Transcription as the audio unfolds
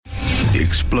The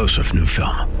explosive new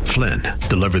film, Flynn,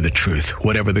 deliver the truth,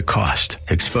 whatever the cost,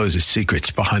 exposes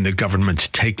secrets behind the government's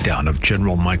takedown of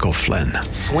General Michael Flynn.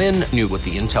 Flynn knew what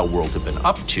the intel world had been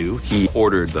up to. He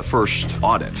ordered the first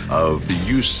audit of the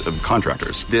use of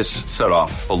contractors. This set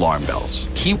off alarm bells.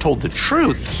 He told the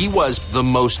truth. He was the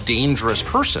most dangerous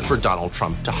person for Donald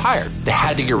Trump to hire. They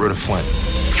had to get rid of Flynn.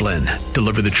 Flynn,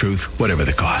 deliver the truth, whatever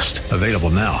the cost. Available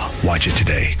now. Watch it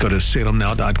today. Go to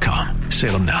salemnow.com.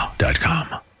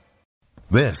 salemnow.com.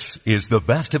 This is the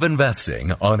Best of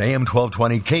Investing on AM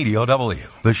 1220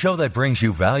 KDOW, the show that brings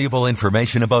you valuable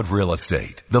information about real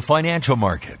estate, the financial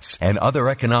markets, and other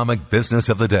economic business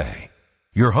of the day.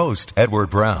 Your host, Edward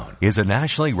Brown, is a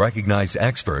nationally recognized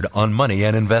expert on money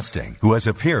and investing who has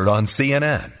appeared on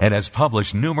CNN and has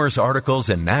published numerous articles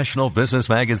in national business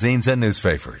magazines and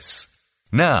newspapers.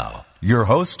 Now, your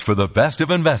host for the Best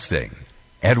of Investing,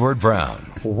 Edward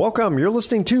Brown. Welcome. You're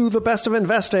listening to The Best of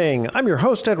Investing. I'm your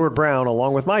host, Edward Brown,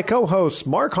 along with my co-hosts,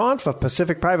 Mark Hanf of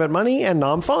Pacific Private Money and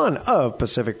Nam Phan of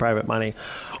Pacific Private Money.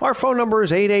 Our phone number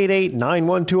is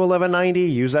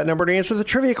 888-912-1190. Use that number to answer the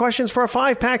trivia questions for a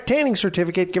 5-pack tanning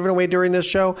certificate given away during this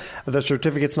show. The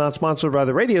certificate's not sponsored by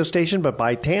the radio station, but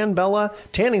by Tan Bella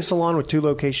Tanning Salon with 2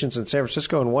 locations in San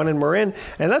Francisco and 1 in Marin.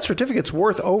 And that certificate's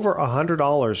worth over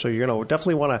 $100. So you're going to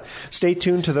definitely want to stay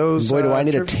tuned to those. Boy, do I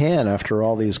need a tan after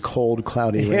all these cold,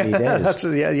 cloudy, rainy days.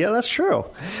 That's true.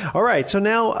 All right. So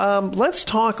now let's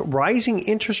talk rising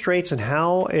interest rates and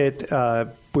how it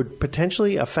would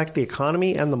potentially affect the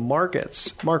economy and the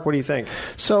markets. Mark, what do you think?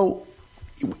 So,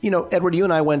 Edward, you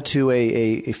and I went to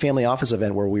a family office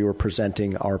event where we were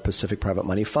presenting our Pacific Private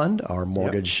Money Fund, our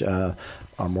mortgage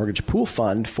our mortgage pool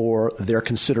fund for their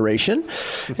consideration.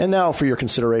 And now for your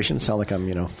consideration, sound like I'm,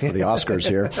 for the Oscars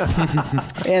here.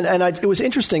 It was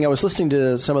interesting. I was listening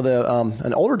to some of the,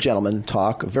 an older gentleman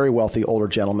talk, a very wealthy older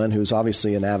gentleman who's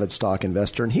obviously an avid stock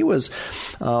investor. And he was,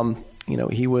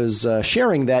 he was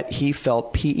sharing that he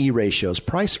felt PE ratios,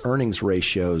 price-earnings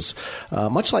ratios,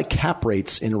 much like cap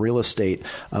rates in real estate,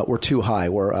 were too high.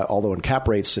 Although in cap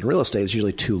rates in real estate, it's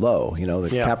usually too low.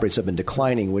 Cap rates have been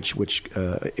declining, which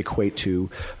equate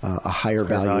to a higher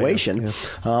valuation.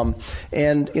 Yeah.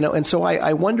 And so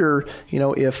I wonder,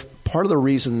 if part of the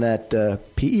reason that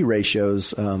PE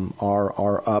ratios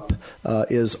are up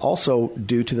is also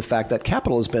due to the fact that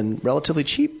capital has been relatively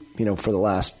cheap, for the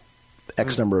last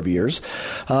X number of years.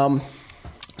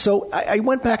 So I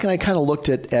went back and I kind of looked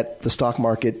at the stock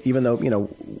market, even though,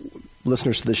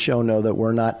 listeners to the show know that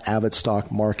we're not avid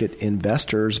stock market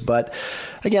investors. But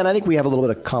again, I think we have a little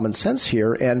bit of common sense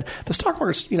here. And the stock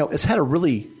market, has had a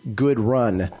really good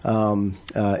run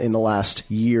in the last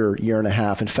year and a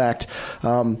half. In fact,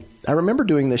 I remember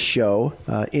doing this show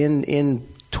in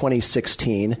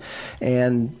 2016,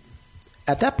 and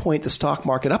at that point, the stock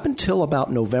market, up until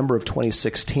about November of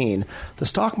 2016, the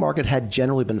stock market had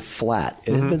generally been flat.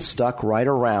 It had been stuck right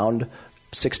around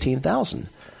 16,000.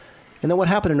 And then what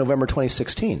happened in November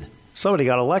 2016? Somebody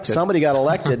got elected.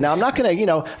 Now, I'm not going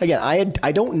to, again,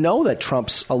 I don't know that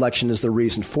Trump's election is the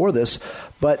reason for this,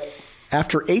 but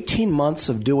after 18 months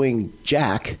of doing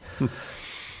jack,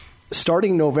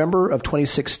 starting November of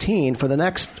 2016, for the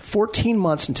next 14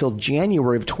 months until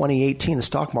January of 2018, the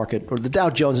stock market, or the Dow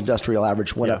Jones Industrial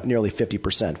Average, went up nearly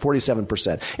 50%,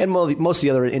 47%. And most of the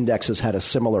other indexes had a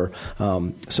similar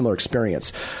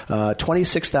experience.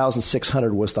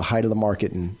 26,600 was the height of the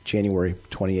market in January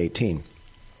 2018.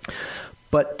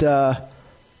 But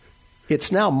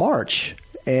it's now March,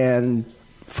 and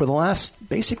for the last,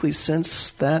 basically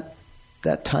since that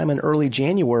time in early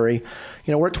January,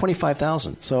 we're at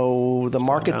 25,000. So the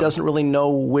market doesn't really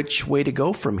know which way to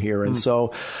go from here. And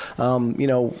so, a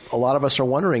lot of us are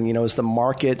wondering, is the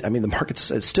market, the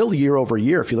market's still year over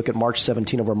year. If you look at March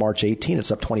 17 over March 18,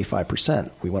 it's up 25%.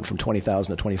 We went from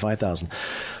 20,000 to 25,000.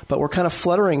 But we're kind of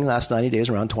fluttering the last 90 days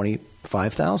around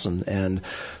 25,000. And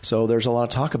so there's a lot of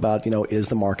talk about, is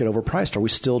the market overpriced? Are we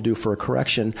still due for a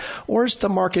correction? Or is the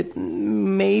market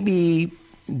maybe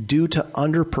due to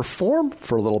underperform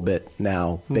for a little bit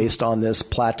now based on this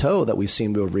plateau that we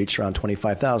seem to have reached around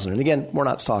 25,000. And again, we're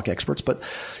not stock experts, but,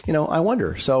 I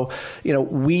wonder. So,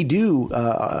 we do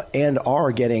and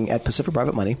are getting at Pacific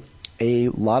Private Money a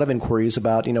lot of inquiries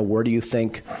about, where do you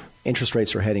think interest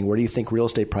rates are heading? Where do you think real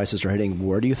estate prices are heading?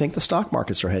 Where do you think the stock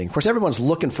markets are heading? Of course, everyone's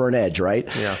looking for an edge, right?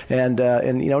 Yeah. And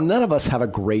none of us have a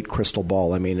great crystal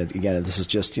ball. Again, this is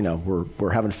just,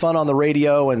 we're having fun on the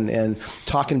radio and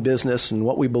talking business and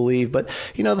what we believe. But,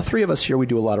 the three of us here, we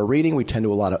do a lot of reading. We attend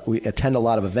a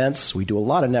lot of events. We do a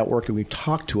lot of networking. We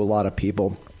talk to a lot of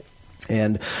people.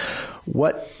 And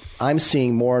what I'm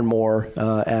seeing more and more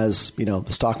as the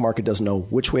stock market doesn't know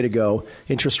which way to go.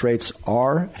 Interest rates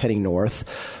are heading north.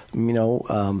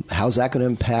 How's that going to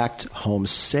impact home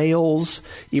sales?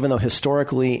 Even though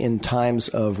historically, in times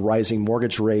of rising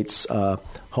mortgage rates,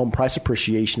 home price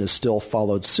appreciation has still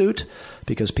followed suit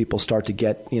because people start to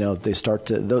get, those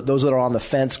that are on the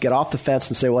fence get off the fence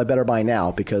and say, well, I better buy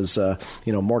now because,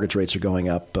 mortgage rates are going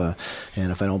up.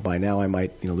 And if I don't buy now, I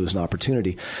might lose an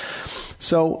opportunity.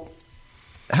 So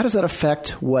how does that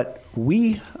affect what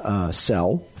we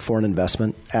sell for an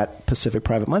investment at Pacific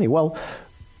Private Money? Well,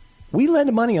 we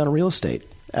lend money on real estate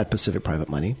at Pacific Private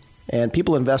Money, and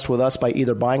people invest with us by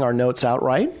either buying our notes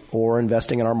outright or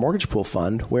investing in our mortgage pool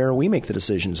fund, where we make the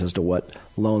decisions as to what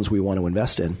loans we want to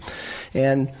invest in.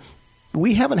 And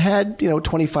we haven't had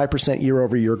 25%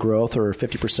 year-over-year growth or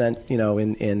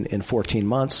 50% in 14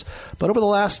 months, but over the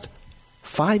last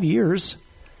 5 years,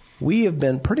 we have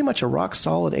been pretty much a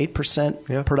rock-solid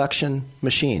 8% production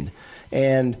machine.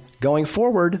 And going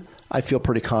forward, I feel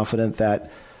pretty confident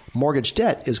that mortgage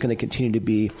debt is going to continue to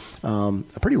be a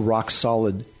pretty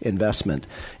rock-solid investment.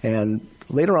 And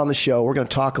later on the show, we're going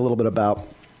to talk a little bit about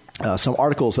some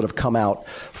articles that have come out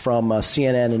from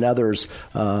CNN and others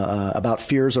about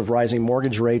fears of rising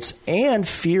mortgage rates and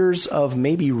fears of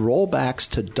maybe rollbacks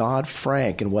to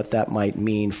Dodd-Frank and what that might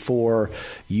mean for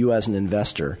you as an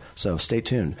investor. So stay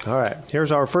tuned. All right.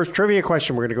 Here's our first trivia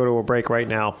question. We're going to go to a break right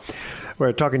now.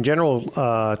 We're talking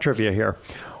general trivia here.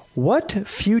 What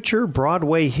future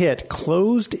Broadway hit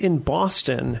closed in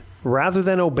Boston rather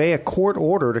than obey a court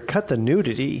order to cut the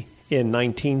nudity in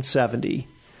 1970?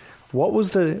 What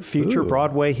was the future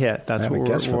Broadway hit? That's what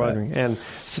we're wondering. And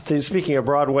speaking of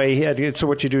Broadway hit, so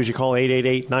what you do is you call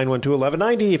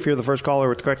 888-912-1190. If you're the first caller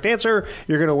with the correct answer,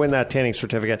 you're going to win that tanning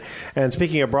certificate. And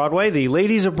speaking of Broadway, the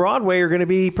Ladies of Broadway are going to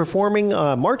be performing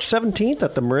March 17th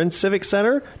at the Marin Civic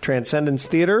Center, Transcendence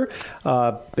Theater.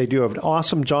 They do an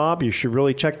awesome job. You should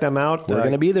really check them out. We're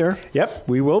going to be there. Yep,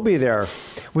 we will be there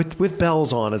with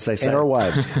bells on, as they say. And our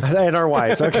wives. And our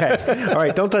wives, okay. All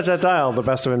right, don't touch that dial. The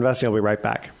Best of Investing will be right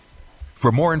back.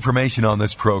 For more information on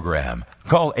this program,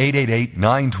 call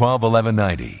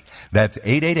 888-912-1190. That's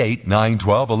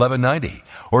 888-912-1190.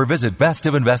 Or visit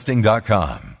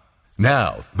bestofinvesting.com.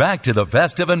 Now, back to the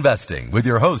Best of Investing with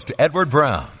your host, Edward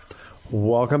Brown.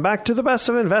 Welcome back to the Best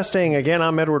of Investing. Again,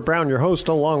 I'm Edward Brown, your host,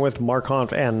 along with Mark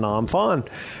Hanf and Nam Phan.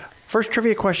 First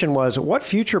trivia question was, what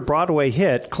future Broadway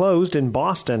hit closed in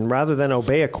Boston rather than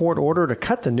obey a court order to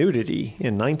cut the nudity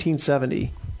in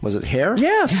 1970? Was it Hair?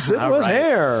 Yes, it was right.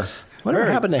 Hair.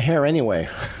 Whatever happened to Hair anyway?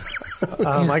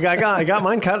 I got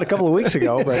mine cut a couple of weeks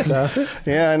ago, but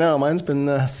yeah, I know mine's been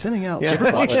thinning out. Did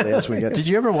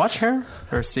you ever watch Hair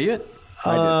or see it?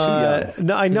 I did too.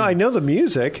 No, I know the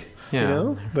music,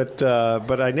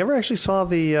 but I never actually saw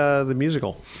the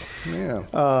musical.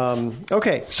 Yeah.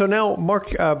 Okay, so now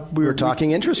Mark, we were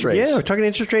talking interest rates. Yeah, we're talking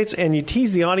interest rates, and you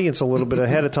teased the audience a little bit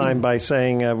ahead of time by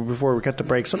saying before we cut the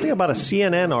break something about a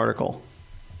CNN article.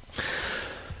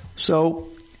 So,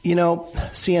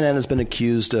 CNN has been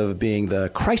accused of being the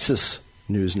crisis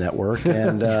news network.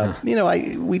 And,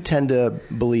 we tend to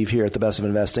believe here at the Best of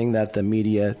Investing that the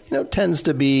media, tends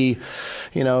to be,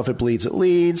 if it bleeds, it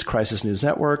leads, crisis news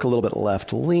network, a little bit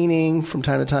left-leaning from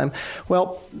time to time.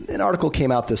 Well, an article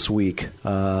came out this week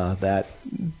that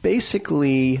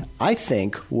basically, I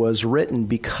think, was written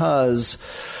because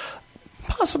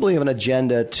possibly of an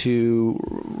agenda to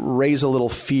raise a little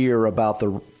fear about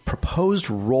the proposed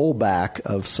rollback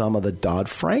of some of the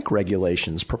Dodd-Frank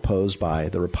regulations proposed by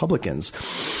the Republicans.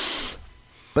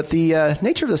 But the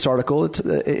nature of this article,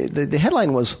 the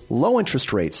headline was Low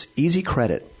Interest Rates, Easy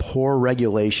Credit, Poor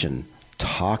Regulation,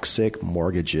 Toxic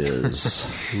Mortgages.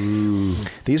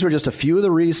 These were just a few of the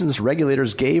reasons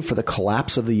regulators gave for the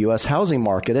collapse of the U.S. housing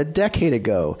market a decade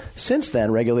ago. Since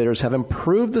then, regulators have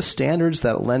improved the standards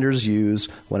that lenders use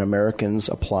when Americans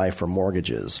apply for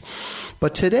mortgages.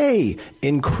 But today,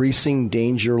 increasing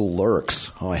danger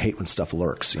lurks. Oh, I hate when stuff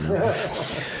lurks,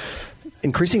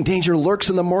 Increasing danger lurks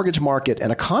in the mortgage market,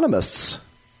 and economists,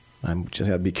 I'm just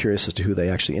going to be curious as to who they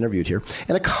actually interviewed here.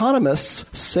 And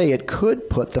economists say it could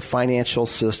put the financial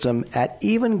system at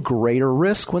even greater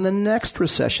risk when the next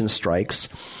recession strikes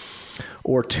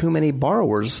or too many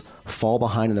borrowers fall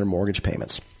behind in their mortgage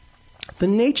payments. The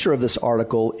nature of this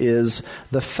article is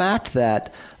the fact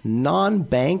that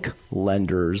non-bank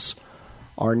lenders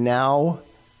are now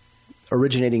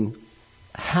originating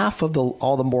half of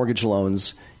all the mortgage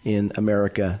loans in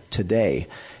America today.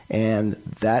 And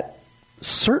that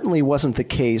certainly wasn't the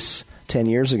case 10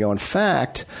 years ago. In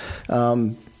fact,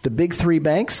 the big three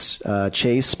banks,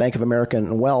 Chase, Bank of America,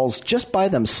 and Wells, just by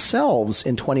themselves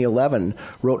in 2011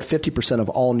 wrote 50% of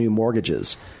all new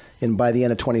mortgages. And by the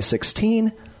end of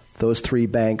 2016, those three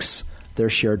banks, their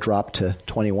share dropped to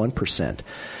 21%.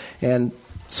 And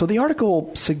so the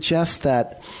article suggests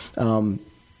that, the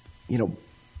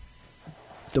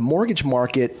mortgage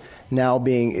market now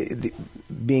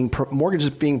mortgages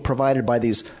being provided by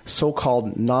these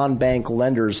so-called non-bank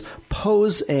lenders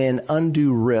pose an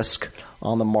undue risk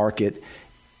on the market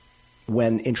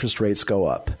when interest rates go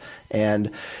up.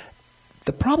 And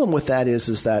the problem with that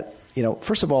is that,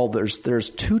 first of all, there's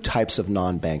two types of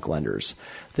non-bank lenders.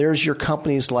 There's your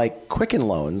companies like Quicken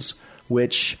Loans,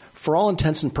 which for all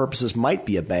intents and purposes might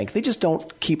be a bank. They just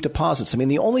don't keep deposits. I mean,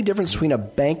 the only difference between a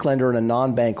bank lender and a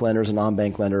non-bank lender is a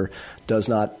non-bank lender does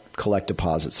not collect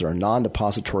deposits. They're a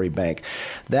non-depository bank.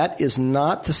 That is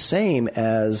not the same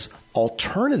as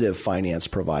alternative finance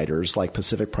providers like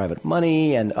Pacific Private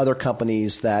Money and other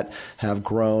companies that have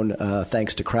grown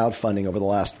thanks to crowdfunding over the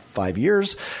last 5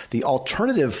 years. The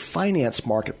alternative finance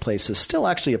marketplace is still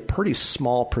actually a pretty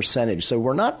small percentage. So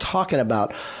we're not talking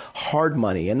about hard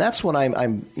money. And that's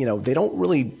when they don't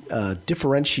really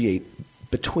differentiate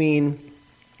between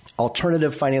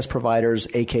alternative finance providers,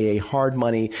 aka hard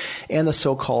money, and the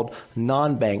so-called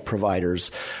non-bank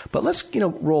providers. But let's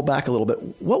roll back a little bit.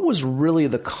 What was really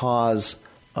the cause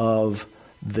of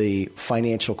the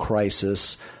financial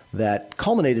crisis that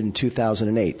culminated in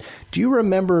 2008? Do you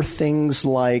remember things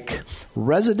like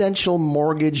residential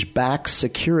mortgage-backed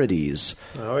securities,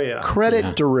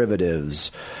 credit derivatives,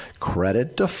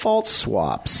 credit default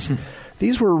swaps?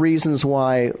 These were reasons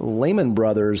why Lehman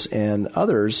Brothers and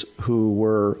others who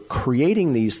were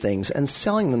creating these things and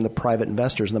selling them to private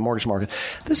investors in the mortgage market,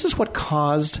 this is what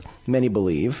caused, many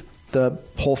believe, the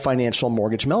whole financial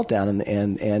mortgage meltdown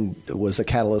and was the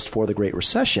catalyst for the Great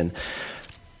Recession.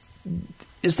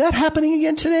 Is that happening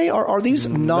again today? Are these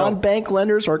non-bank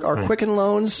lenders, are Quicken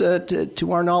Loans,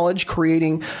 to our knowledge,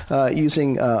 creating these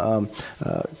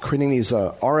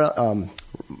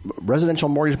residential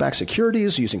mortgage-backed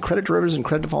securities using credit derivatives and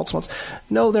credit default swaps?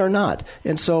 No, they're not.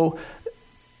 And so,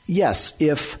 yes,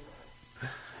 if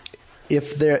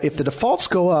the defaults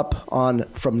go up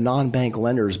from non-bank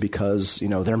lenders because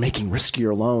they're making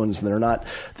riskier loans and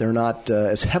they're not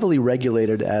as heavily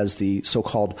regulated as the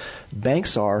so-called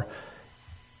banks are,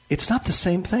 it's not the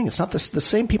same thing. It's not the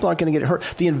same people aren't going to get hurt.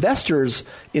 The investors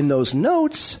in those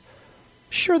notes,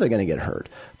 sure, they're going to get hurt,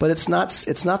 but it's not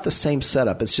the same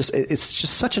setup. It's just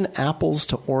such an apples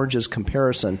to oranges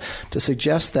comparison to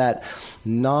suggest that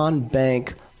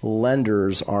non-bank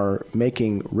lenders are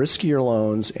making riskier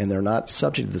loans and they're not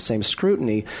subject to the same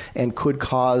scrutiny and could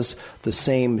cause the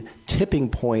same tipping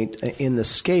point in the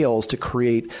scales to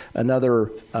create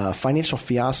another financial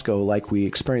fiasco like we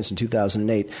experienced in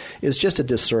 2008 is just a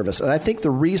disservice. And I think the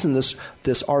reason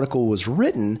this article was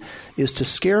written is to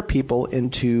scare people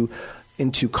into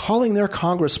calling their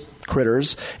Congress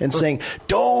critters and saying,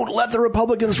 don't let the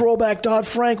Republicans roll back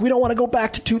Dodd-Frank. We don't want to go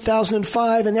back to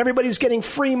 2005 and everybody's getting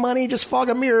free money. Just fog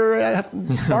a mirror,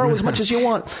 borrow as much as you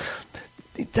want.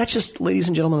 That's just, ladies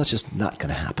and gentlemen, that's just not going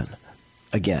to happen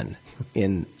again,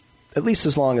 in at least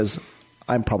as long as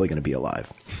I'm probably going to be alive.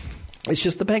 It's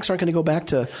just the banks aren't going to go back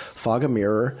to fog a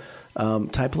mirror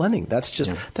type lending.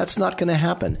 That's not going to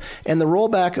happen. And the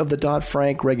rollback of the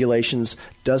Dodd-Frank regulations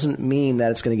doesn't mean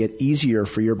that it's going to get easier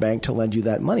for your bank to lend you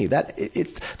that money.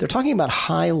 They're talking about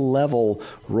high-level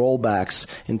rollbacks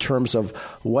in terms of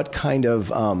what kind of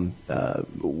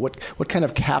what kind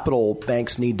of capital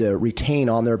banks need to retain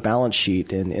on their balance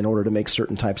sheet in order to make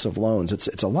certain types of loans.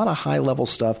 It's a lot of high-level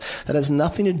stuff that has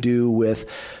nothing to do with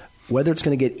whether it's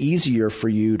going to get easier for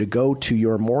you to go to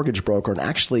your mortgage broker and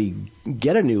actually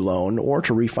get a new loan or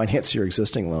to refinance your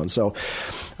existing loan. So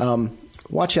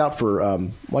watch out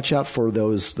for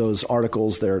those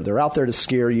articles. They're out there to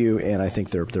scare you, and I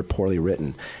think they're poorly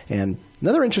written. And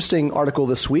another interesting article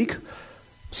this week,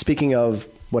 speaking of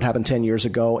what happened 10 years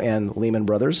ago and Lehman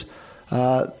Brothers,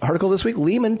 article this week: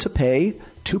 Lehman to pay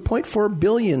 $2.4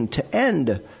 billion to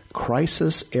end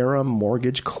crisis-era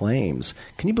mortgage claims.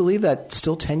 Can you believe that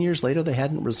still 10 years later they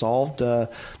hadn't resolved, the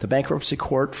bankruptcy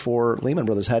court for Lehman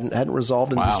Brothers hadn't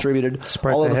resolved and distributed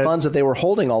all of the funds that they were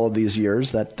holding all of these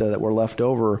years that were left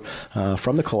over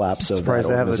from the collapse of that organization. Surprised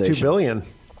they have the $2 billion.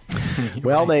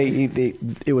 Well,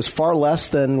 it was far less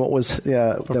than what was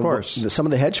some of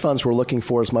the hedge funds were looking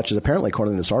for, as much as, apparently,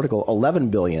 according to this article,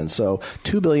 $11 billion. So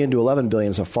 $2 billion to $11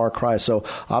 billion is a far cry. So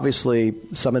obviously,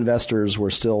 some investors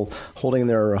were still holding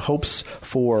their hopes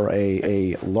for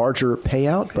a larger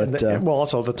payout. But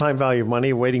also the time value of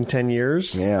money, waiting 10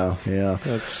 years. Yeah.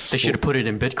 They should have put it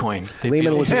in Bitcoin.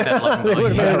 Lehman was they would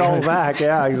have made it all back.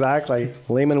 Yeah, exactly.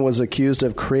 Lehman was accused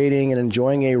of creating and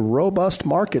enjoying a robust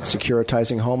market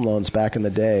securitizing home home loans back in the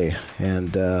day.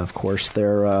 And, of course,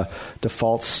 their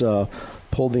defaults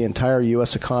pulled the entire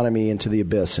U.S. economy into the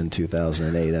abyss in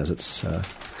 2008,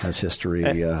 as history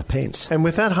paints. And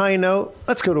with that high note,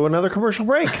 let's go to another commercial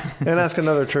break and ask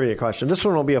another trivia question. This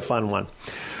one will be a fun one.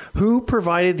 Who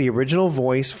provided the original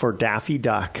voice for Daffy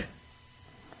Duck?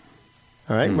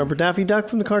 All right, remember Daffy Duck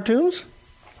from the cartoons?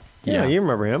 Yeah, you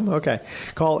remember him. Okay.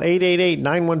 Call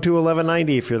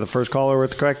 888-912-1190 if you're the first caller with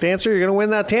the correct answer. You're going to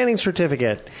win that tanning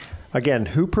certificate. Again,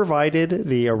 who provided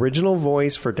the original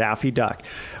voice for Daffy Duck?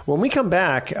 When we come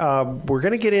back, we're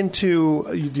going to get into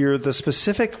the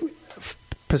specific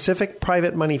Pacific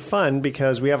Private Money Fund,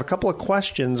 because we have a couple of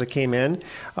questions that came in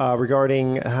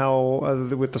regarding how,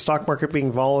 with the stock market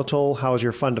being volatile, how is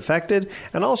your fund affected,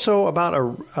 and also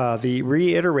about the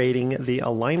reiterating the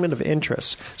alignment of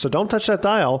interests. So don't touch that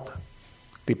dial.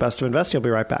 The Best of Investing will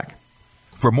be right back.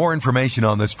 For more information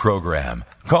on this program,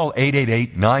 call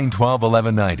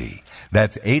 888-912-1190.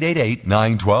 That's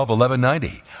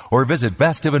 888-912-1190. Or visit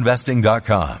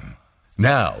bestofinvesting.com.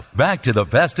 Now, back to the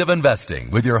Best of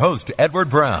Investing with your host, Edward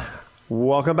Brown.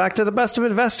 Welcome back to the Best of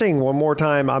Investing. One more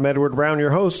time, I'm Edward Brown,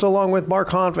 your host, along with Mark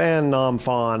Hanf and Nam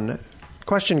Phan.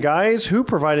 Question, guys. Who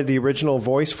provided the original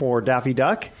voice for Daffy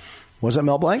Duck? Was it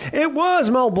Mel Blanc? It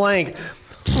was Mel Blanc.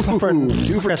 Two for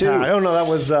two. I don't know. That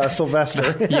was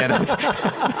Sylvester. Yeah, that was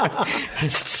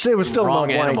it was still wrong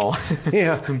Mel animal.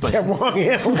 Blanc. Wrong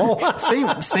animal.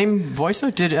 same voice.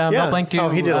 Did Mel Blanc do? Oh,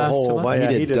 he did a whole.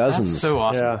 He did dozens. That's so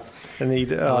awesome. Yeah. And he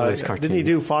didn't he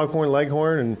do Foghorn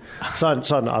Leghorn and son?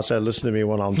 I said, listen to me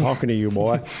when I'm talking to you,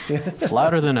 boy.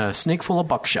 Flatter than a snake full of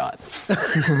buckshot.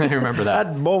 I remember that.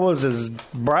 That boy was as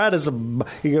bright as a.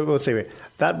 Let's see.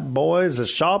 That boy is as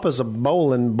sharp as a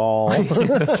bowling ball.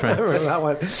 That's right. That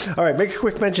one. All right, make a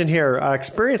quick mention here.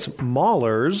 Experience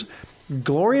Mahler's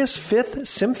Glorious Fifth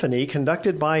Symphony,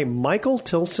 conducted by Michael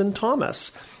Tilson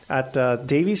Thomas at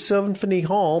Davies Symphony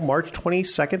Hall, March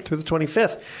 22nd through the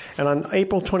 25th. And on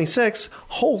April 26th,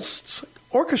 Holst's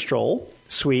Orchestral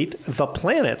Suite, The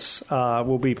Planets,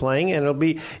 will be playing, and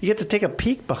you get to take a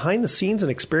peek behind the scenes and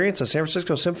experience a San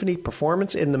Francisco Symphony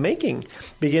performance in the making,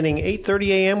 beginning 8:30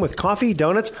 a.m. with coffee,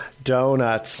 donuts.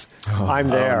 I'm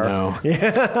there. Oh, no.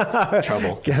 Yeah.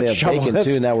 Trouble. They have bacon,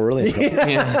 too. Now we're really in trouble.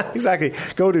 Yeah, exactly.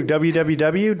 Go to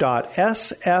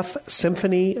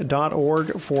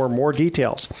www.sfsymphony.org for more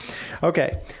details.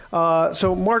 Okay.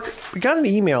 So, Mark, we got an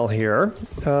email here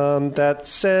that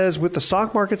says, with the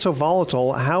stock market so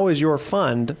volatile, how is your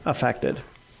fund affected?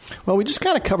 Well, we just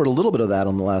kind of covered a little bit of that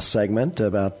on the last segment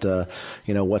about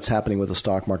what's happening with the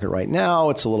stock market right now.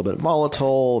 It's a little bit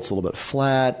volatile. It's a little bit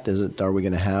flat. Are we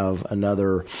going to have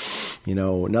another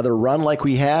run like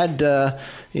we had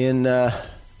in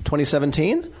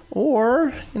 2017?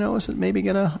 Or, is it maybe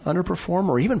going to underperform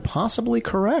or even possibly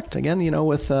correct? Again,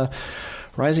 with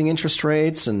rising interest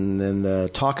rates and the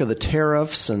talk of the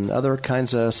tariffs and other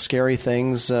kinds of scary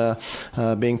things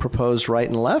being proposed right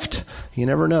and left, you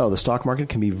never know. The stock market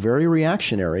can be very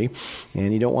reactionary,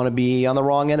 and you don't want to be on the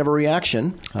wrong end of a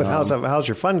reaction. But how's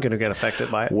your fund going to get affected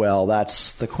by it? Well,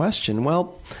 that's the question.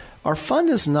 Well, our fund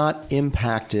is not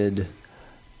impacted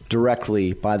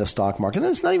directly by the stock market, and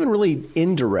it's not even really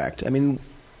indirect. I mean,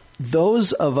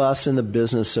 those of us in the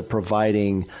business of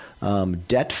providing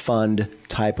debt fund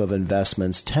type of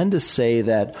investments tend to say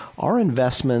that our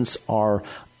investments are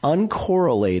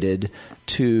uncorrelated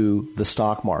to the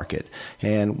stock market.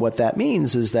 And what that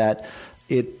means is that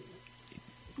the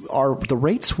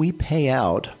rates we pay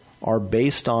out are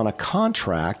based on a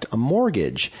contract, a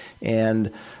mortgage,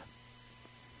 and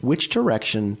which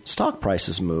direction stock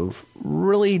prices move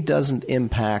really doesn't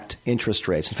impact interest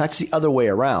rates. In fact, it's the other way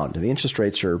around. The interest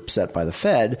rates are set by the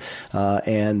Fed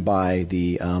and by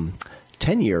the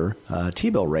 10-year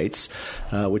T-bill rates,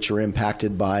 which are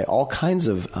impacted by all kinds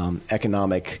of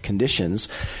economic conditions.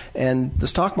 And the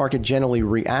stock market generally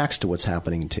reacts to what's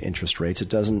happening to interest rates. It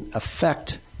doesn't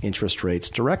affect interest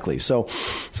rates directly. So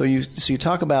you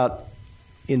talk about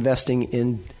investing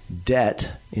in debt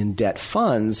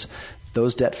funds.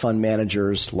 Those debt fund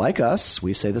managers, like us,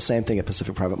 we say the same thing at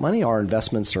Pacific Private Money, our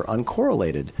investments are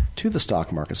uncorrelated to the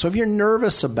stock market. So if you're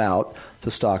nervous about the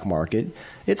stock market,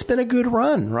 it's been a good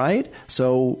run, right?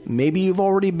 So maybe you've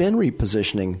already been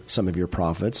repositioning some of your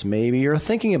profits. Maybe you're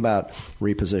thinking about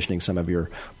repositioning some of your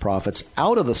profits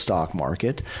out of the stock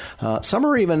market. Some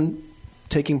are even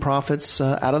taking profits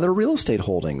out of their real estate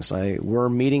holdings. We're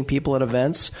meeting people at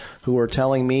events who are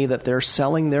telling me that they're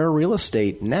selling their real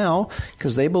estate now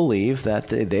because they believe that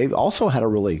they've also had a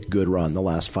really good run the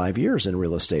last 5 years in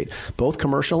real estate, both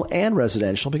commercial and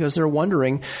residential, because they're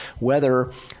wondering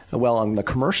whether Well, on the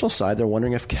commercial side, they're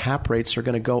wondering if cap rates are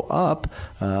going to go up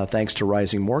thanks to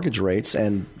rising mortgage rates.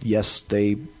 And yes,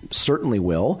 they certainly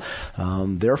will.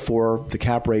 Therefore, the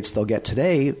cap rates they'll get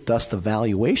today, thus the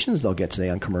valuations they'll get today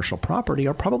on commercial property,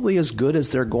 are probably as good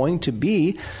as they're going to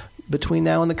be between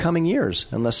now and the coming years,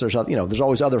 unless there's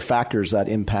always other factors that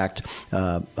impact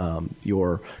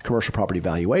your commercial property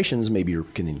valuations. Maybe you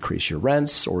can increase your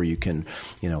rents, or you can,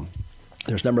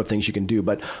 there's a number of things you can do.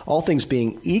 But all things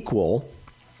being equal,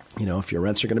 if your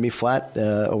rents are going to be flat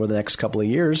over the next couple of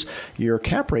years, your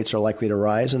cap rates are likely to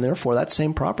rise, and therefore that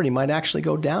same property might actually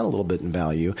go down a little bit in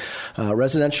value.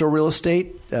 Residential real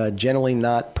estate, generally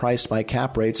not priced by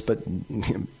cap rates, but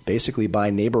basically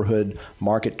by neighborhood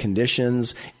market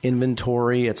conditions,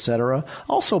 inventory, et cetera.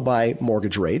 Also by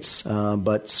mortgage rates,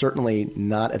 but certainly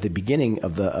not at the beginning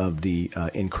of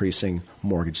the increasing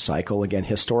mortgage cycle. Again,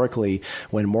 historically,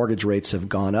 when mortgage rates have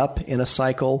gone up in a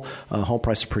cycle, home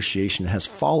price appreciation has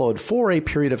followed for a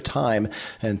period of time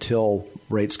until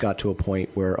rates got to a point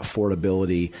where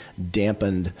affordability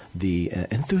dampened the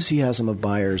enthusiasm of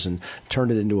buyers and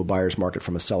turned it into a buyer's market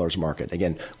from a seller's market.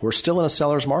 Again, we're still in a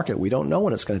seller's market. We don't know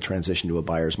when it's going to transition to a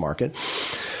buyer's market.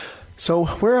 So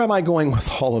where am I going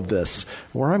with all of this?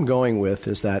 Where I'm going with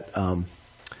is that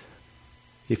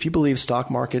if you believe stock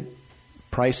market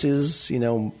prices,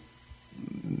 your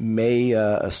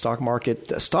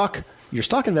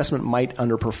stock investment might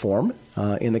underperform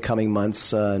in the coming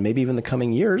months, maybe even the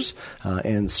coming years,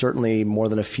 and certainly more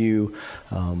than a few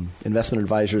investment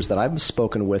advisors that I've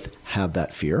spoken with have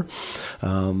that fear.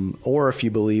 Or if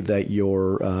you believe that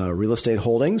your real estate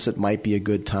holdings, it might be a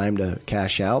good time to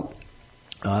cash out.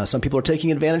 Some people are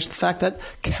taking advantage of the fact that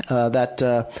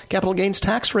capital gains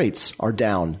tax rates are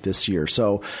down this year.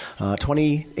 So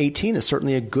 2018 is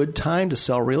certainly a good time to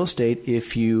sell real estate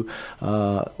if you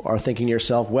are thinking to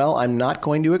yourself, well, I'm not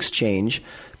going to exchange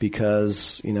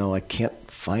because I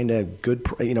can't find a good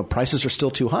prices are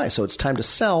still too high. So it's time to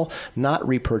sell, not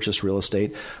repurchase real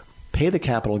estate, pay the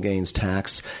capital gains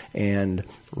tax, and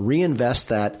reinvest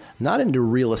that not into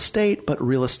real estate, but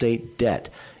real estate debt.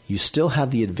 You still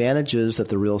have the advantages that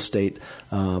the real estate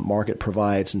market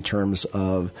provides in terms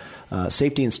of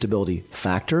safety and stability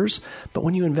factors. But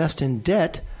when you invest in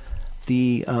debt,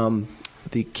 the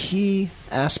key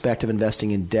aspect of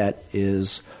investing in debt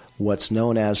is what's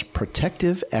known as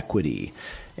protective equity.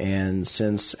 And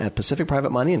since at Pacific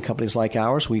Private Money and companies like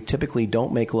ours, we typically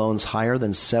don't make loans higher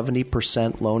than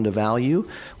 70% loan to value,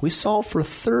 we solve for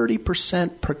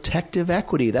 30% protective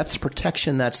equity. That's the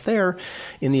protection that's there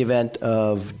in the event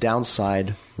of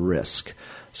downside risk.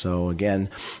 So again,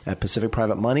 at Pacific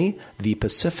Private Money, the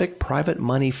Pacific Private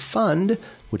Money Fund,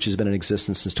 which has been in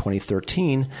existence since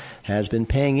 2013, has been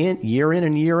paying in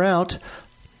and year out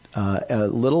a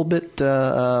little bit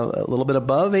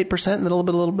above 8% and a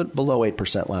little bit below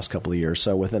 8% last couple of years.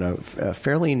 So within a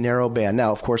fairly narrow band.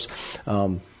 Now, of course,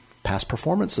 past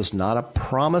performance is not a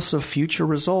promise of future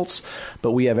results,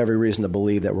 but we have every reason to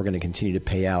believe that we're going to continue to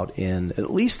pay out in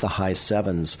at least the high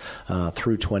sevens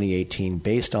through 2018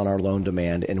 based on our loan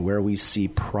demand and where we see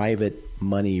private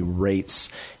money rates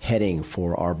heading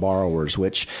for our borrowers,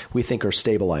 which we think are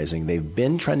stabilizing. They've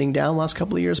been trending down the last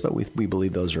couple of years, but we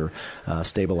believe those are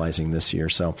stabilizing this year.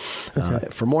 So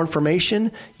for more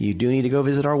information, you do need to go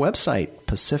visit our website,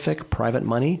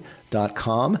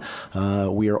 pacificprivatemoney.com.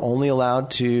 We are only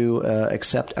allowed to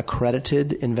accept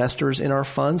accredited investors in our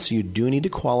funds, so you do need to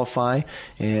qualify,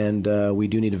 and we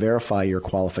do need to verify your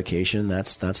qualification.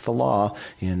 That's the law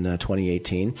in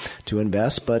 2018 to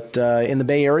invest. But in the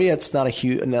Bay Area, it's not a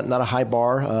high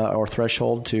bar or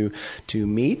threshold to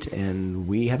meet, and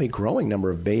we have a growing number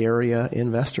of Bay Area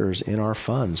investors in our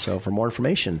fund. So for more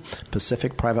information,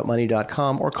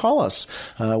 pacificprivatemoney.com, or call us.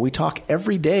 We talk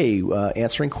every day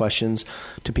answering questions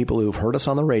to people who've heard us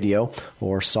on the radio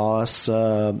or saw us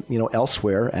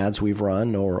elsewhere, ads we've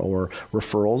run or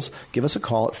referrals. Give us a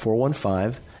call at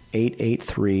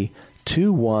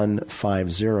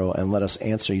 415-883-2150 and let us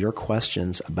answer your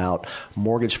questions about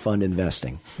mortgage fund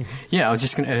investing. Yeah, I was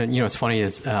just going to, what's funny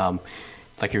is,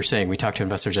 like you were saying, we talk to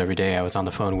investors every day. I was on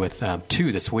the phone with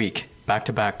two this week,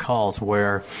 back-to-back calls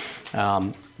where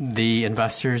the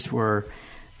investors were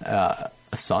a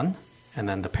son and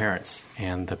then the parents.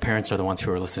 And the parents are the ones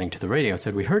who are listening to the radio. I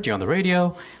said, we heard you on the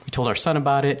radio. We told our son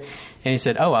about it. And he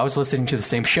said, oh, I was listening to the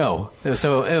same show.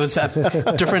 So it was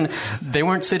different. They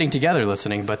weren't sitting together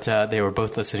listening, but they were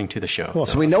both listening to the show. Well,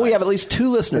 so we know we have at least two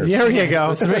listeners. There you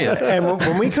go. And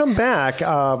when we come back,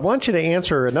 I want you to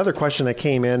answer another question that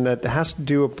came in that has to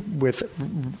do with,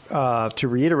 to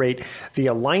reiterate, the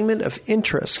alignment of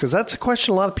interests. Because that's a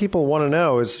question a lot of people want to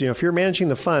know is, if you're managing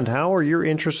the fund, how are your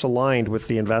interests aligned with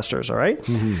the investors? All right. right?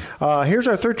 Here's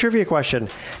our third trivia question.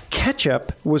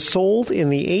 Ketchup was sold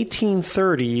in the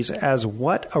 1830s as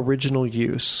what original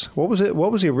use? What was it?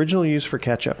 What was the original use for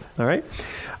ketchup? All right.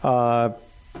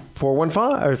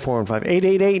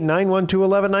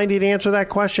 415-888-912-1190 to answer that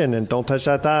question. And don't touch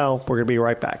that dial. We're going to be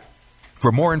right back.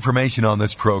 For more information on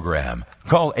this program,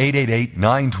 call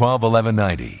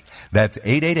 888-912-1190. That's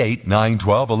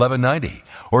 888-912-1190.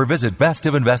 Or visit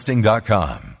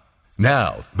bestofinvesting.com.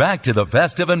 Now, back to the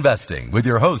Best of Investing with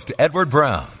your host, Edward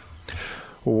Brown.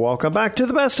 Welcome back to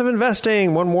the Best of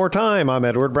Investing. One more time, I'm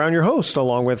Edward Brown, your host,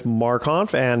 along with Mark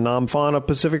Hanf and Nam Phan of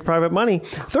Pacific Private Money.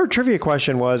 Third trivia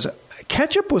question was,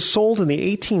 ketchup was sold in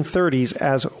the 1830s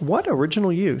as what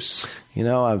original use? You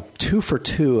know, I'm 2 for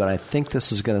 2, and I think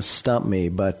this is going to stump me,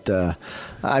 but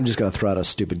I'm just going to throw out a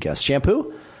stupid guess.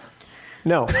 Shampoo?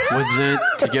 No. Was it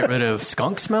to get rid of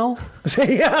skunk smell?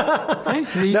 Yeah. Hey,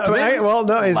 these No, tomatoes? it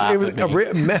Laugh was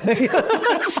at me.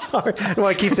 sorry. Well,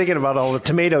 I keep thinking about all the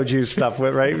tomato juice stuff,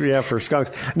 right? Yeah, for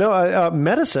skunks. No,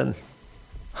 medicine.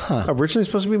 Originally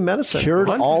supposed to be medicine. Cured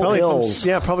all Probably ills.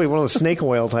 Probably one of the snake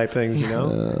oil type things, you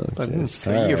know.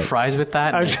 So you eat your fries with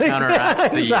that and it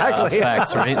counteracts the Exactly.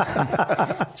 effects, right?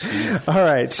 All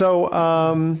right.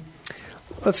 So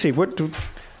let's see.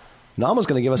 Nam was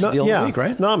going to give us a deal of the week,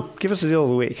 right? Nam, give us a deal of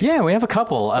the week. Yeah, we have a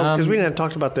couple. Because we didn't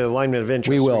talk about the alignment of interest.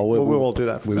 We will. We will do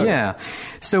that. Yeah.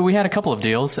 So we had a couple of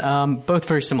deals, both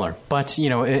very similar. But, you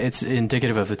know, it's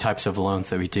indicative of the types of loans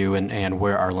that we do and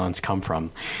where our loans come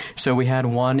from. So we had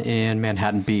one in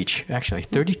Manhattan Beach, actually,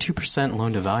 32%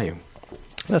 loan to value.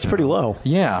 That's pretty low.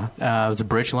 Yeah. It was a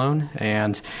bridge loan,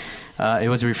 and it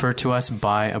was referred to us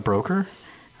by a broker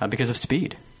because of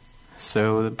speed.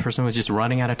 So the person was just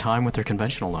running out of time with their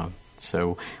conventional loan.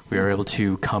 So we were able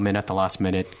to come in at the last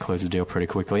minute, close the deal pretty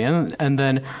quickly. And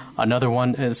then another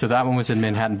one, so that one was in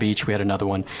Manhattan Beach. We had another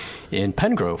one in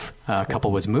Pengrove. A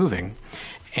couple was moving,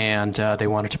 and they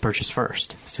wanted to purchase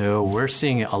first. So we're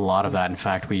seeing a lot of that. In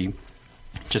fact, we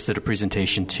just did a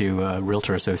presentation to a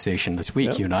Realtor Association this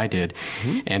week, you and I did,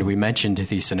 and we mentioned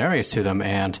these scenarios to them,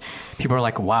 and people are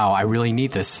like, wow, I really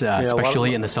need this,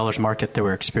 especially in the seller's market that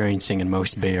we're experiencing in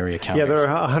most Bay Area counties. Yeah, there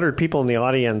are 100 people in the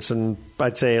audience, and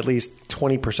I'd say at least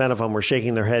 20% of them were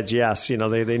shaking their heads yes. You know,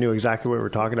 they knew exactly what we were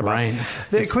talking about. Right.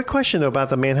 Quick question, though, about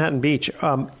the Manhattan Beach.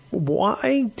 Why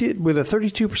with a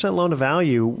 32% loan to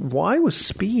value, why was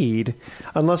speed,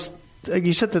 unless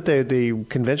you said that the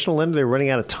conventional lender, they were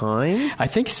running out of time? I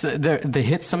think they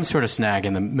hit some sort of snag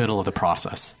in the middle of the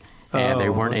process. And they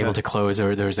weren't able to close,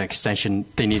 or there was an extension.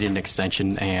 They needed an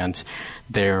extension, and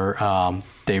they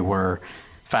were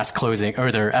fast closing,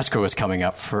 or their escrow was coming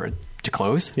up to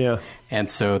close. Yeah. And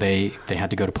so they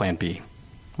had to go to Plan B.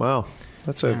 Wow.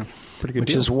 That's a pretty good Which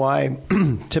deal. is why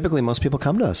typically most people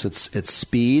come to us. It's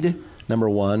speed, number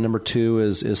one. Number two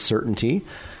is certainty.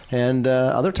 And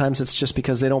other times it's just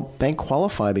because they don't bank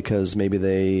qualify because maybe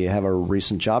they have a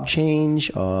recent job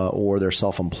change or they're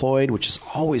self-employed, which is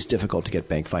always difficult to get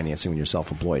bank financing when you're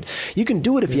self-employed. You can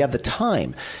do it if you have the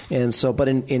time. And so, but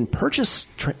in purchase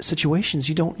situations,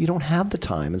 you don't have the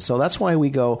time. And so that's why we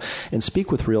go and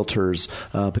speak with realtors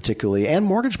particularly and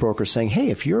mortgage brokers saying,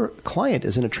 hey, if your client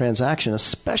is in a transaction,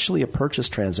 especially a purchase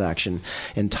transaction,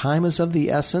 and time is of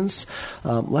the essence,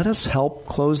 let us help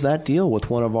close that deal with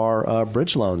one of our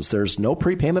bridge loans. There's no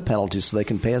prepayment penalties, so they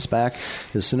can pay us back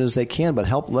as soon as they can.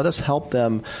 But let us help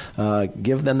them,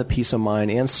 give them the peace of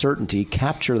mind and certainty,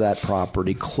 capture that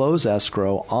property, close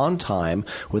escrow on time,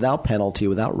 without penalty,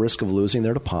 without risk of losing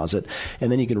their deposit,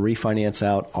 and then you can refinance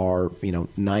out our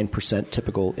 9%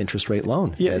 typical interest rate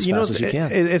loan as fast as you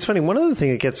can. It's funny. One other thing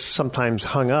that gets sometimes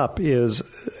hung up is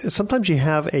sometimes you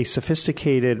have a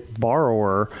sophisticated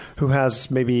borrower who has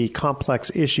maybe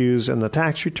complex issues in the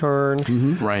tax return.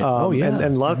 Mm-hmm. Right. And a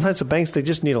lot of times the banks, they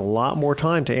just need a lot more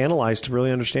time to analyze to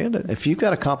really understand it. If you've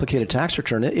got a complicated tax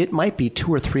return, it might be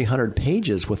 200 or 300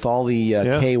 pages with all the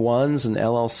K-1s and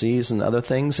LLCs and other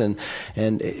things, and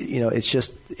it's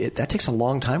just that takes a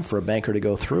long time for a banker to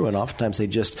go through, and oftentimes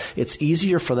it's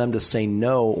easier for them to say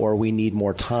no, or we need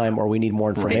more time, or we need more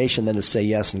information than to say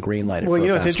yes and green light it. Well,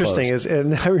 for what's interesting is,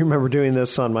 and I remember doing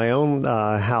this on my own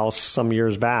house some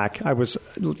years back. I was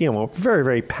a very,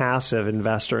 very passive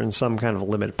investor in some kind of a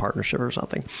limited partnership or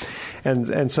something.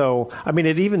 And so, I mean,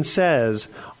 it even says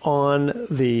on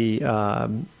the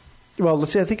well,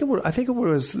 let's see. I think it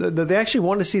was they actually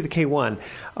wanted to see the K1.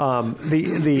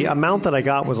 The amount that I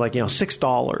got was like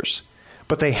 $6.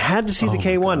 But they had to see the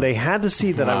K1. They had to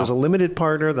see that I was a limited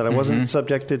partner, that I wasn't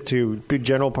subjected to big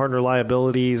general partner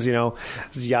liabilities,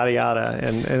 yada, yada.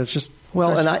 And it's just...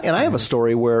 Well, and I have a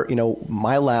story where,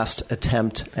 my last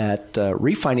attempt at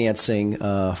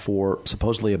refinancing for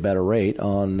supposedly a better rate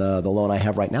on the loan I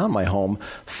have right now in my home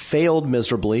failed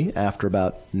miserably after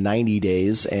about 90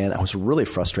 days, and I was really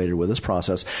frustrated with this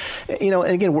process. And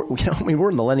again, we're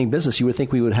in the lending business. You would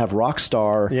think we would have rock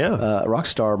star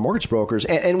mortgage brokers,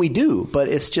 and we do, but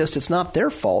it's not their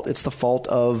fault. It's the fault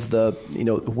of the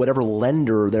whatever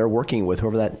lender they're working with,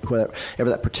 whoever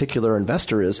that particular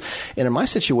investor is. And in my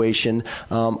situation,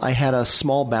 I had a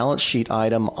small balance sheet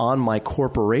item on my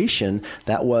corporation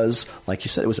that was, like you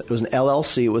said, it was an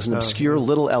LLC. It was an obscure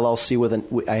little LLC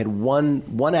I had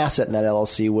one asset in that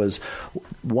LLC was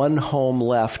one home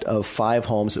left of 5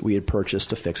 homes that we had purchased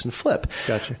to fix and flip.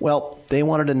 Gotcha. Well, they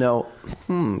wanted to know,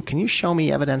 can you show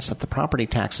me evidence that the property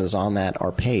taxes on that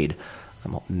are paid?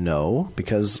 I'm like, no,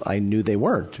 because I knew they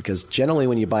weren't. Because generally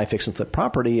when you buy fix and flip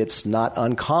property, it's not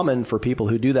uncommon for people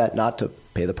who do that not to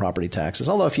pay the property taxes.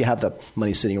 Although if you have the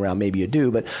money sitting around, maybe you do.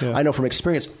 But I know from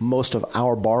experience, most of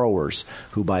our borrowers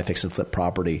who buy fix and flip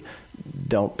property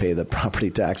don't pay the property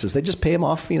taxes. They just pay them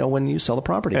off, when you sell the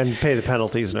property. And pay the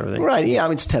penalties and everything. Right. Yeah,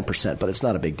 it's 10%, but it's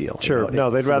not a big deal. Sure. No,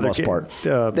 they'd rather... For the most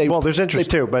part. There's interest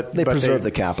too, but... They preserve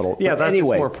the capital. Yeah, that's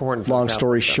anyway, more important. Long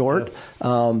story short,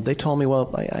 they told me,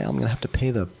 well, I'm going to have to pay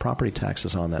the property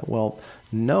taxes on that. Well,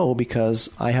 no, because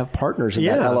I have partners in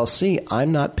that LLC.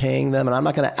 I'm not paying them, and I'm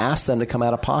not going to ask them to come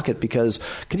out of pocket because,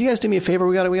 could you guys do me a favor?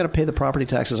 We got to pay the property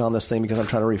taxes on this thing because I'm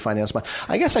trying to refinance my.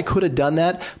 I guess I could have done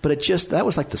that, but that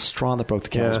was like the straw that broke the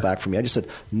camel's back for me. I just said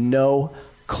no,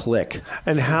 click.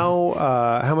 And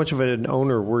how much of an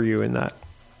owner were you in that?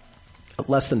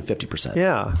 Less than 50%.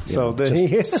 Yeah. So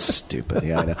stupid.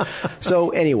 Yeah, I know. So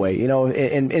anyway,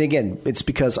 and again, it's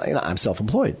because I'm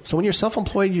self-employed. So when you're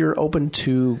self-employed, you're open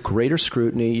to greater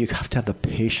scrutiny. You have to have the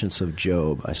patience of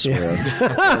Job, I swear.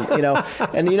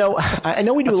 I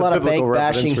know we do a lot of bank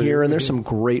bashing here, and there's some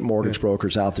great mortgage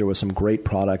brokers out there with some great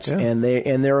products, and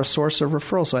they're a source of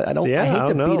referral. So I hate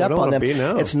to beat up on them.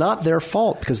 It's not their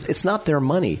fault because it's not their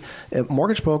money.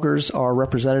 Mortgage brokers are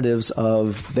representatives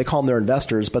of, they call them their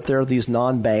investors, but they're these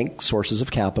non-bank sources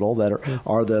of capital that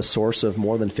are the source of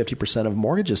more than 50% of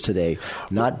mortgages today,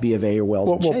 not B of A or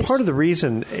Wells and Chase. Well, part of the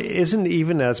reason isn't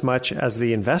even as much as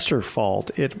the investor fault.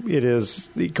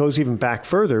 It goes even back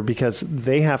further because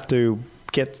they have to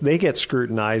get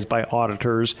scrutinized by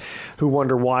auditors who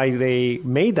wonder why they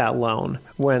made that loan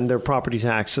when their property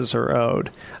taxes are owed.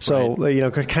 So, you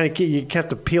have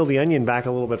to peel the onion back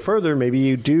a little bit further. Maybe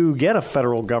you do get a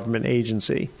federal government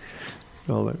agency.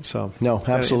 So no,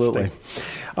 absolutely.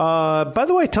 By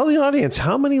the way, tell the audience,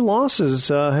 how many losses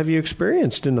have you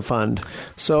experienced in the fund?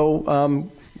 So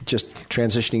just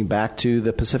transitioning back to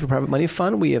the Pacific Private Money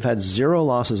Fund, we have had 0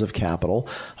 losses of capital.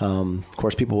 Of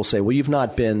course, people will say, well, you've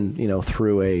not been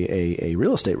through a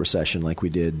real estate recession like we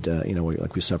did,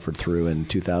 like we suffered through in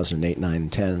 2008, 9,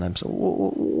 and 10. And I'm saying,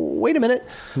 wait a minute.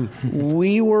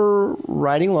 We were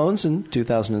writing loans in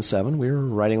 2007. We were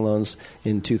writing loans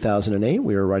in 2008.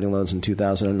 We were writing loans in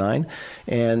 2009.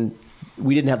 And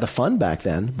we didn't have the fund back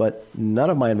then, but none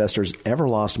of my investors ever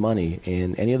lost money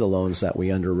in any of the loans that we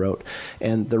underwrote.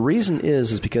 And the reason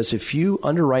is because if you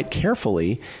underwrite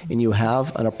carefully and you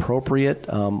have an appropriate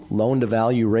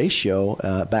loan-to-value ratio,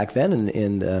 back then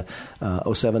in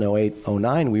 07, 08,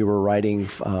 09, we were writing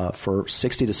for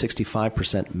 60 to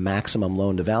 65% maximum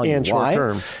loan-to-value. And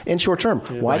short-term. And short-term.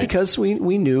 Yeah, why? Right. Because we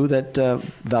knew that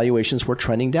valuations were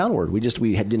trending downward. We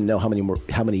didn't know how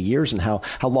many years and how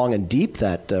long and deep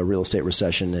that real estate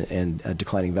recession and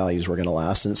declining values were going to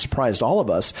last, and it surprised all of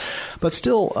us. But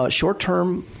still,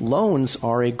 short-term loans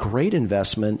are a great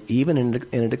investment, even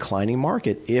in a declining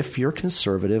market, if you're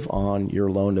conservative on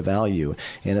your loan-to-value.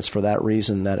 And it's for that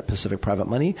reason that at Pacific Private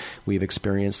Money, we've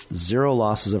experienced 0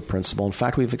 losses of principal. In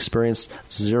fact, we've experienced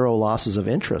 0 losses of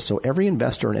interest. So every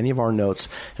investor in any of our notes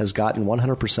has gotten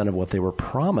 100% of what they were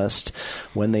promised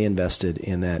when they invested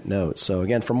in that note. So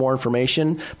again, for more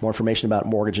information about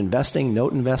mortgage investing,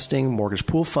 note investing, mortgage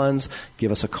pool funds,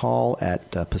 give us a call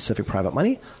at Pacific Private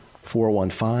Money,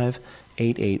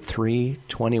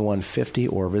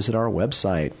 415-883-2150, or visit our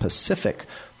website,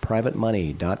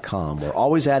 pacificprivatemoney.com. We're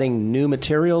always adding new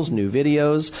materials, new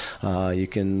videos. You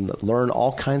can learn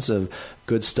all kinds of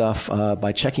good stuff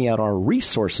by checking out our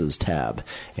resources tab.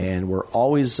 And we're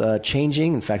always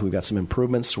changing. In fact, we've got some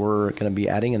improvements we're going to be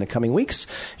adding in the coming weeks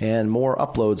and more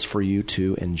uploads for you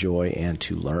to enjoy and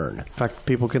to learn. In fact,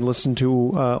 people can listen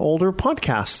to older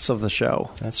podcasts of the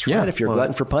show. That's right. If you're a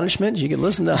glutton for punishment, you can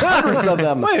listen to hundreds of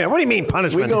them. Wait, what do you mean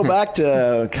punishment? We go back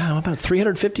to about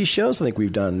 350 shows I think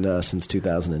we've done since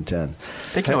 2010.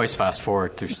 They can always fast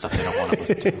forward through stuff they don't want to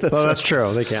listen to. That's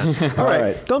true. They can. All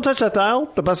right. Don't touch that dial.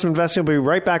 The Best of Investing will be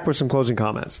right back with some closing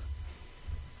comments.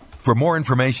 For more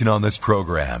information on this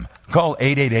program, call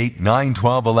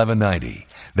 888-912-1190.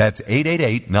 That's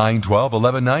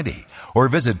 888-912-1190. Or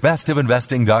visit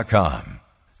bestofinvesting.com.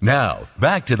 Now,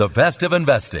 back to the Best of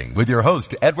Investing with your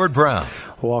host, Edward Brown.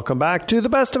 Welcome back to the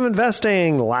Best of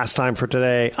Investing. Last time for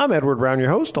today, I'm Edward Brown, your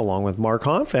host, along with Mark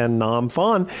Hanf and Nam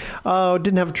Phan.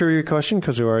 Didn't have a trivia question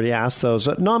because we already asked those.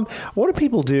 Nam, what do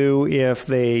people do if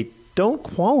they don't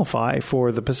qualify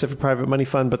for the Pacific Private Money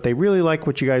Fund, but they really like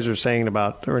what you guys are saying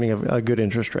about earning a good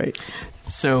interest rate?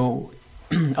 So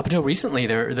up until recently,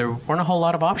 there weren't a whole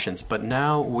lot of options, but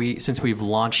now since we've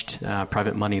launched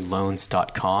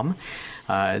privatemoneyloans.com,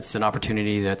 it's an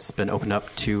opportunity that's been opened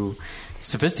up to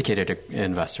sophisticated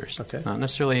investors. Okay. Not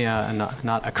necessarily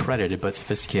not accredited, but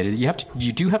sophisticated. You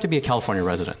do have to be a California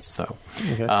resident, though.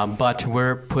 Okay. But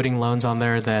we're putting loans on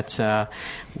there that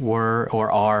were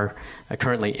or are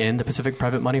currently in the Pacific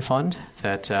Private Money Fund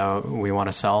that we want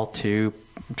to sell to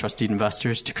trusted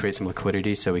investors to create some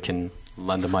liquidity so we can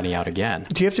lend the money out again.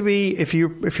 Do you have to be, if you're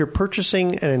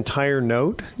purchasing an entire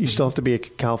note, you still have to be a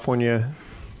California?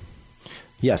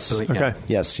 Yes. Okay. Yeah.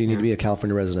 Yes, you need to be a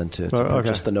California resident to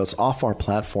purchase the notes off our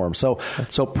platform. So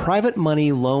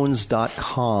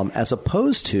privatemoneyloans.com as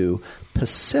opposed to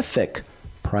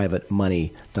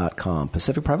pacificprivatemoney.com.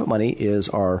 Pacific Private Money is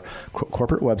our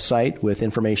corporate website with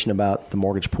information about the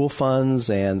mortgage pool funds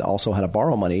and also how to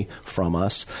borrow money from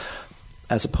us,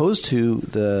 as opposed to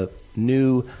the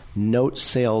new note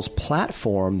sales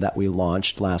platform that we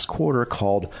launched last quarter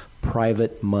called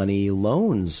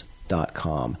privatemoneyloans.com.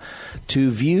 To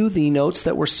view the notes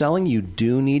that we're selling, you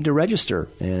do need to register,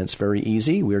 and it's very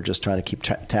easy. We're just trying to keep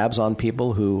tabs on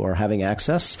people who are having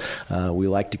access. We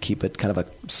like to keep it kind of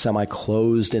a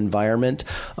semi-closed environment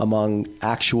among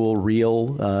actual real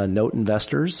note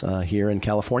investors here in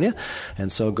California. And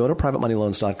so go to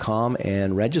privatemoneyloans.com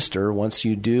and register. Once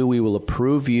you do, we will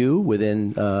approve you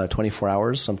within 24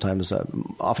 hours, sometimes,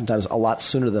 oftentimes a lot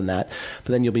sooner than that.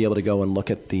 But then you'll be able to go and look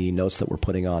at the notes that we're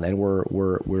putting on. And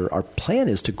our plan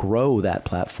is to grow that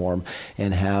platform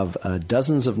and have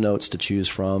dozens of notes to choose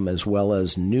from, as well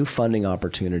as new funding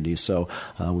opportunities. So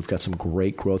we've got some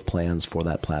great growth plans for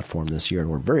that platform this year, and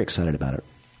we're very excited about it.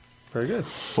 Very good.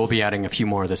 We'll be adding a few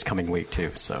more this coming week,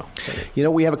 too. So,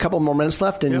 we have a couple more minutes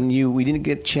left, and we didn't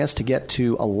get a chance to get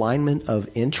to alignment of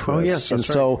interest. Oh, yes, that's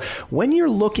so when you're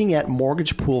looking at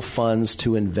mortgage pool funds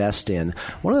to invest in,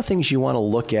 one of the things you want to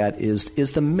look at is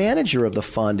the manager of the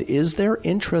fund, is their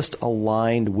interest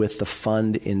aligned with the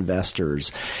fund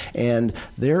investors? And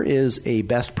there is a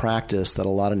best practice that a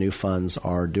lot of new funds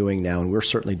are doing now, and we're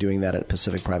certainly doing that at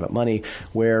Pacific Private Money,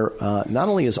 where not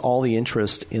only is all the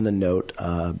interest in the note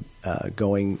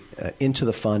going into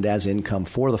the fund as income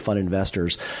for the fund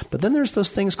investors. But then there's those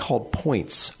things called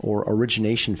points or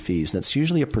origination fees, and it's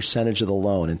usually a percentage of the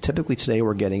loan. And typically today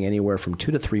we're getting anywhere from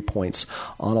 2 to 3 points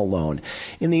on a loan.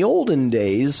 In the olden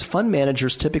days, fund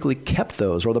managers typically kept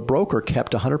those, or the broker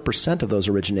kept 100% of those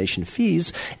origination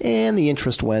fees, and the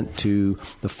interest went to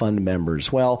the fund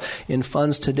members. Well, in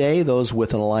funds today, those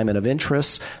with an alignment of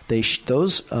interests,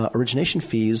 those origination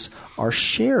fees are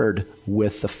shared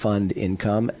with the fund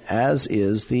income, as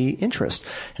is the interest.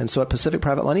 And so at Pacific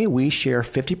Private Money, we share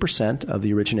 50% of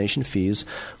the origination fees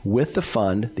with the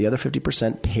fund. The other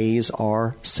 50% pays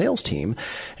our sales team.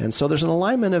 And so there's an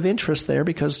alignment of interest there,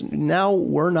 because now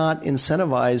we're not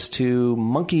incentivized to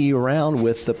monkey around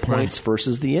with the points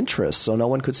versus the interest. So no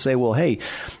one could say, well, hey,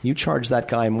 you charge that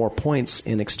guy more points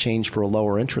in exchange for a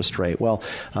lower interest rate. Well,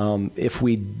 if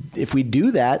we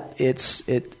do that,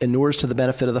 it inures to the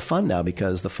benefit of the fund now,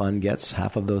 because the fund gets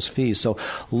half of those fees. So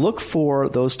look for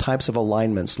those types of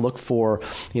alignments. Look for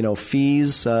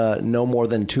fees no more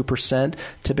than 2%,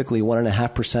 typically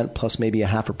 1.5% plus maybe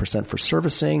 0.5% for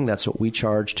servicing. That's what we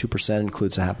charge. 2%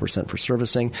 includes 0.5% for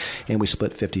servicing, and we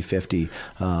split 50-50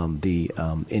 the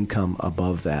income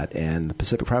above that. And the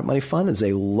Pacific Private Money Fund is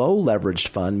a low leveraged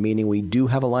fund, meaning we do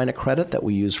have a line of credit that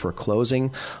we use for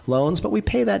closing loans, but we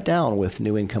pay that down with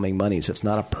new incoming monies. It's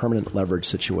not a permanent leverage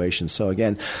situation. So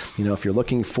again, if you're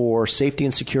looking for safety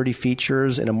and security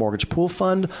features in a mortgage pool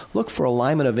fund, look for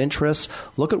alignment of interests.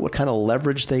 Look at what kind of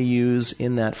leverage they use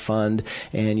in that fund,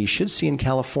 and you should see in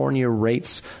California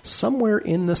rates somewhere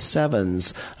in the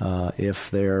 7s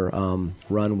if they're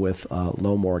run with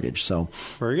low mortgage. So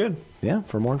very good. Yeah,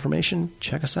 for more information,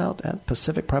 check us out at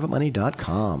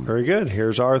pacificprivatemoney.com. Very good.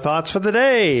 Here's our thoughts for the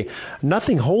day.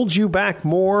 Nothing holds you back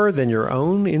more than your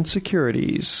own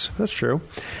insecurities. That's true.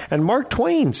 And Mark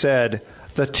Twain said,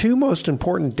 the 2 most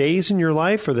important days in your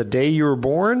life are the day you were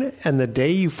born and the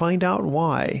day you find out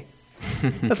why.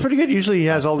 That's pretty good. Usually he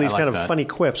has all these I like kind of that. funny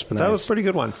quips, but that Nice. was a pretty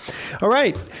good one. All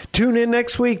right. Tune in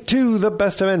next week to The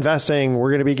Best of Investing. We're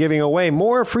going to be giving away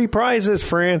more free prizes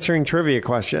for answering trivia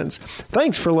questions.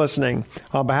 Thanks for listening.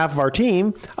 On behalf of our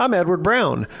team, I'm Edward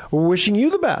Brown, wishing you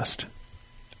the best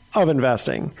of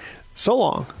investing. So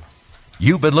long.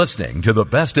 You've been listening to The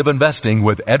Best of Investing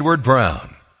with Edward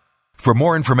Brown. For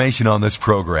more information on this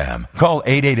program, call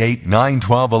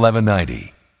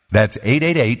 888-912-1190. That's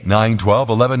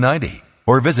 888-912-1190.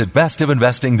 Or visit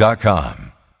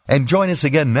bestofinvesting.com. And join us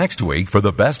again next week for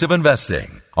The Best of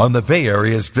Investing on the Bay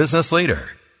Area's business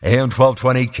leader, AM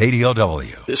 1220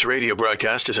 KDOW. This radio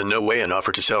broadcast is in no way an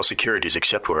offer to sell securities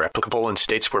except where applicable in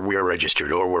states where we are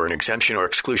registered or where an exemption or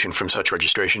exclusion from such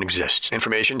registration exists.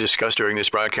 Information discussed during this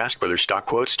broadcast, whether stock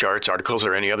quotes, charts, articles,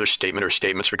 or any other statement or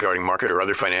statements regarding market or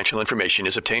other financial information,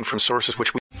 is obtained from sources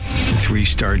which we...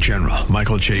 3-star General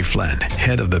Michael J. Flynn,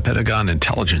 head of the Pentagon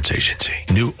Intelligence Agency,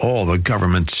 knew all the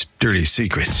government's dirty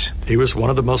secrets. He was one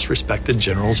of the most respected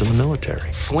generals in the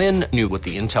military. Flynn knew what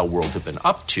the intel world had been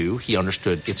up to. He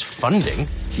understood its funding.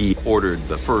 He ordered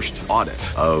the first audit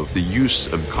of the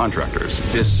use of contractors.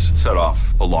 This set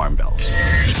off alarm bells.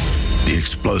 The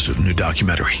explosive new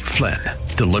documentary, Flynn,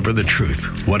 Deliver the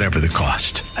Truth, Whatever the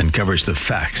Cost, uncovers the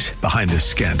facts behind this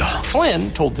scandal.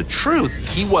 Flynn told the truth.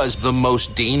 He was the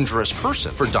most dangerous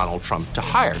person for Donald Trump to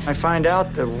hire. I find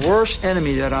out the worst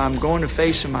enemy that I'm going to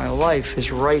face in my life is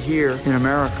right here in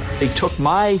America. They took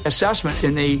my assessment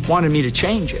and they wanted me to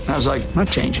change it. And I was like, I'm not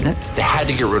changing it. They had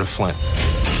to get rid of Flynn.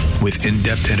 With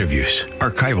in-depth interviews,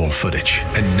 archival footage,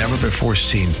 and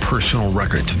never-before-seen personal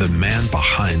records of the man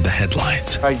behind the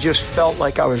headlines. I just felt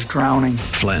like I was drowning.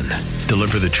 Flynn,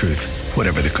 Deliver the Truth,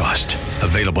 Whatever the Cost.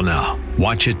 Available now.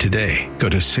 Watch it today. Go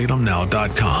to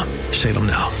salemnow.com.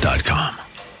 salemnow.com.